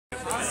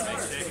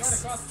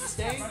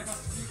Staying? We're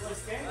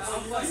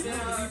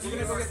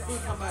gonna go get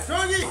food, come back.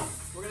 Struggy!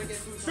 We're gonna get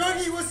food.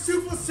 Struggy, what's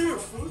 2 plus 2?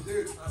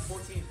 Dude,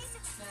 14.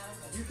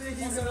 You think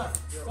he's enough?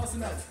 Close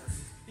enough.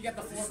 You got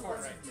the 4 card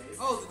right.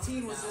 Oh, the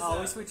teen was Oh,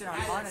 we're switching our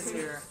partners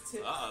here.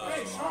 Uh-oh.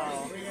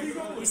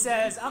 He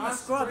says, I'm a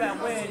scrub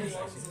at wins,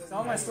 so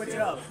I'm gonna switch it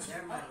up.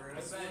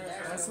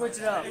 Switch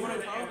it up.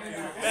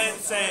 Ben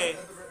say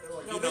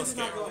he no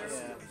scared.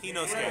 He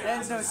no scared.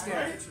 Ben's no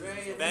scared.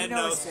 Ben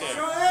no scared.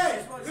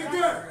 Hey,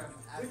 Victor!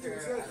 Victor, you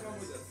gotta come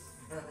with us.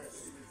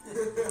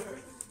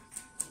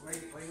 Where do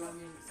you want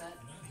me to set?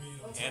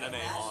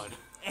 Anime on.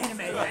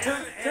 Anime.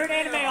 Turn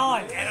anime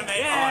on. Anime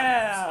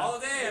yeah. on. All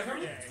day,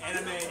 every day.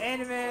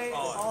 Anime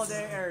all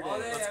day, every day.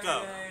 Let's go.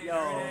 Yo,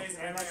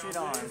 turn that shit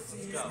on. Let's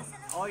go.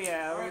 Oh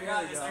yeah, here we go.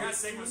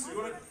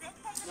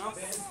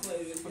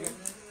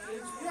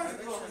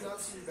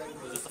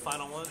 Is this the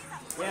final one?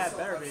 Yeah, it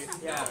better be.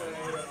 Yeah.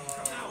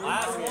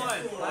 Last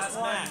one. Last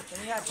match. Then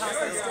you gotta toss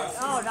that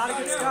stick. Oh, not a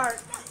good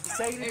start. He's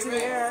taking it to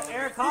the air.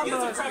 Air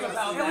combos.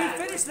 Yeah,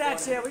 we finished that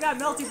shit. We got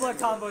melty blood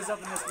combos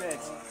up in this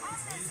bitch.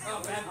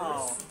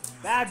 Oh,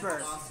 bad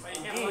burst.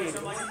 Indeed.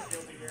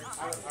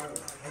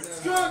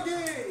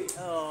 Struggy!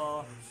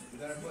 Oh.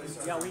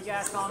 Yeah, weak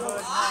ass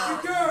combos.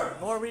 No.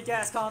 More weak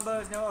ass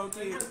combos. No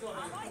OT.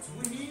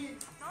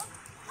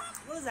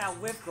 What is that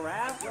whip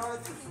grab? You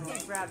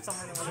can't grab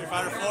someone in Street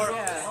Fighter 4?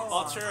 Yeah.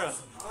 Altura.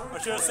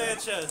 Arturo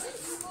Sanchez.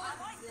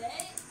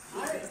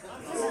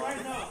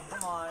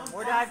 Come on.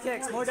 More dive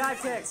kicks. More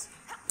dive kicks.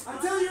 I'm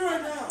telling you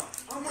right now,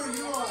 I'm where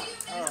you are.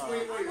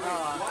 Wait.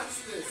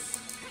 Watch this.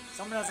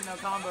 Someone doesn't know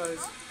combos.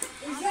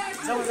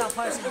 Someone's not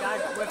punishing whip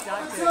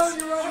dive kicks. I'm telling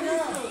you right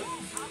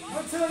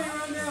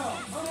now.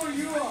 I'm where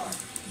you are.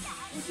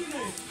 What's your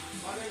name?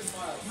 My name is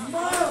Miles.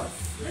 Miles!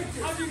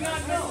 How do you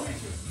not know?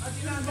 How'd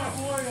you not know? My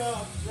boy,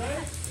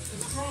 right?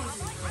 It's strong.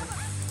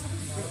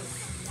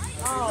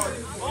 Oh,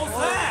 What's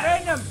that?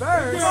 random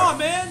burst. Come on,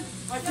 man.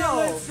 I can't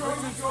let Strong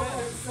go by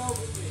himself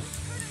with me.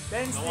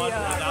 Ben's No the, one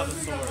without the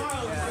sword.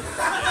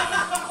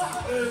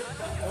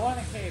 the one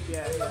in cape,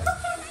 yeah.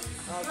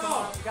 Oh, come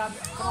on,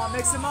 come on,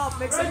 mix him up,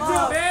 mix him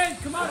up. Ben,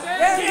 come on, Ben.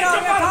 There you go,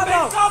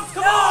 combo.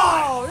 Come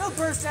on. Don't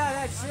burst out of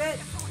that shit.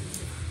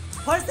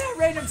 Punch that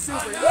random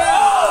super.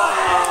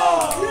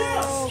 Yes!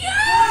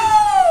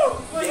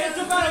 Can't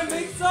come out of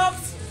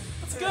mix-ups.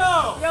 Let's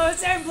go. Yo,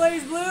 it's M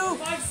Blaze Blue.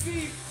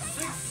 5C,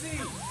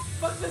 6C.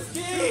 Fuck this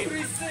game.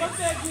 3, 6. Fuck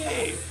that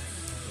game.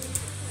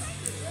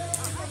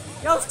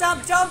 Yo,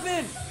 stop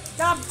jumping.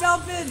 Stop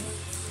jumping.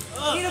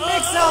 Need a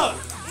mix-up.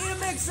 Need a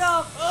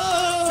mix-up.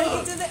 Take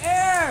it to the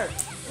air.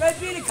 Red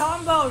beat a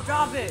combo.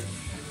 Drop it.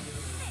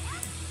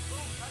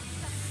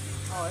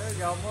 Oh, there we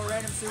go. More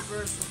random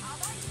supers.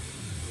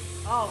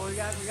 Oh, we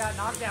got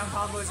knockdown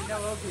combos and no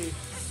OP.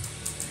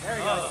 There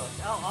we go.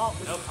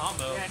 No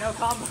combo. Yeah, no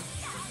combo.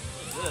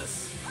 What's this?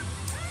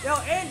 Yo,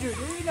 Andrew,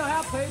 do you know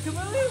how to play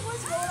Kamui?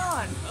 What's going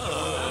on?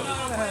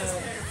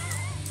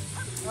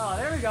 Oh,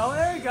 there we go.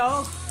 There we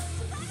go.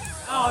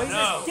 Oh, he's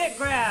just get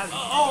grabbed.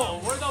 Oh,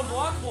 where's the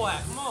blockable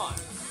at? Come on.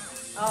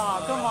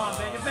 Oh, come on,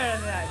 man. You're better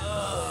than that.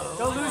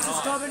 Don't lose to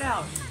scrubbing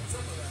out.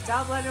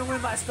 Stop letting him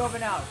win by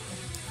scrubbing out.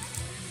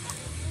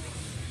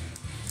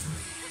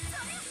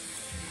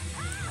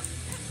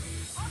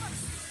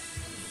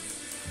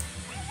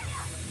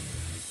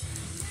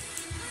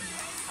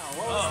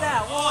 What was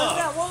that? What was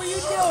that? What were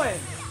you doing?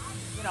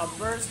 You know,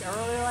 burst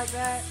earlier like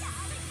that?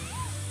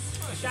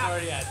 She's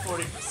already at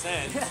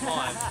 40%. Come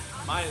on.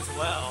 Might as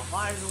well.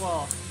 Might as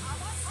well.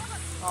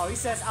 Oh, he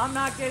says, I'm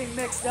not getting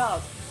mixed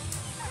up.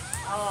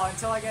 Oh,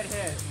 until I get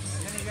hit.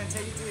 And then he's going to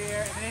take you to the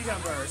air, and then he's going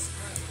to burst.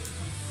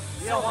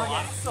 You don't want to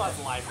get... Still has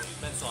life.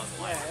 Ben still has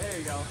life. Yeah, there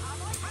you go.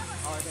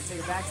 Oh, he's going to take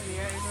it back to the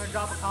air, and he's going to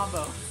drop a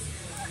combo.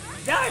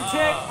 Dive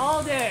kick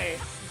all day.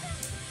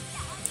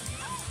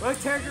 Both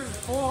characters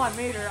full on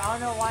meter. I don't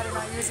know why they're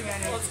not using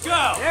any. Let's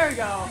go. There we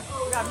go.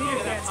 We got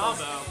meter That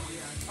cancels. combo.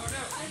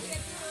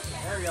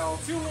 There we go.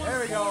 There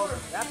we go.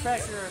 That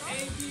pressure.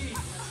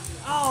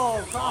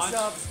 Oh, cross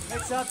ups,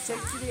 mix up,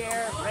 take to the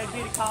air, red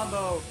beat a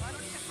combo.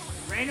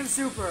 Random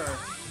super.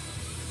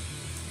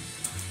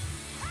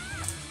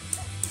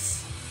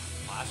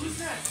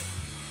 Flashes.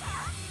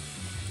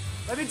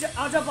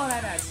 I'll jump on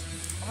that next.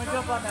 I'm gonna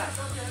jump on that.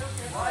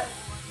 Okay.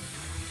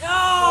 No!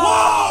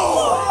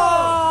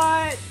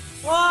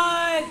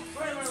 What?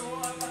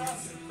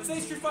 This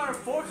ain't Street Fighter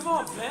 4. Come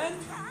on, Ben.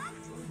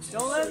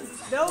 Don't let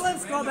him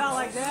scrub out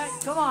like that.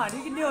 Come on,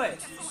 you can do it.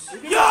 You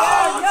can Yo,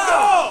 let's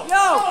go!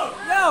 Yo!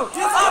 Let's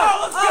go!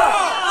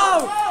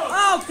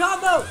 Oh,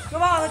 combo!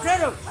 Come on, let's hit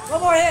him.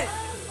 One more hit.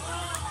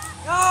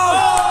 Oh,